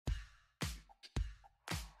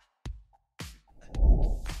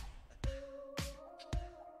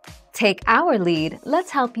Take our lead, let's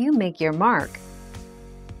help you make your mark.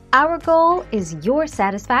 Our goal is your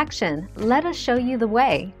satisfaction. Let us show you the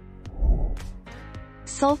way.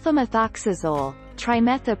 Sulfamethoxazole,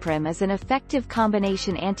 trimethoprim is an effective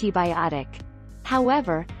combination antibiotic.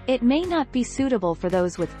 However, it may not be suitable for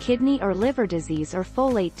those with kidney or liver disease or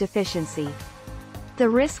folate deficiency. The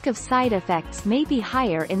risk of side effects may be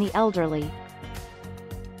higher in the elderly.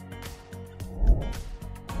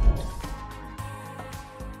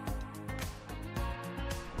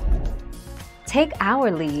 Take our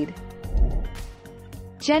lead.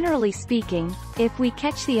 Generally speaking, if we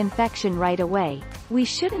catch the infection right away, we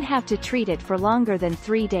shouldn't have to treat it for longer than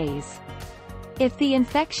 3 days. If the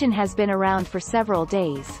infection has been around for several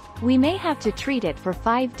days, we may have to treat it for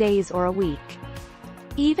 5 days or a week.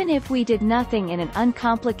 Even if we did nothing in an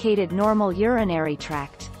uncomplicated normal urinary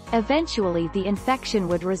tract, eventually the infection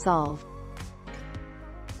would resolve.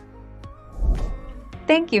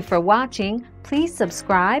 Thank you for watching. Please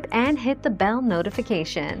subscribe and hit the bell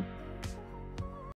notification.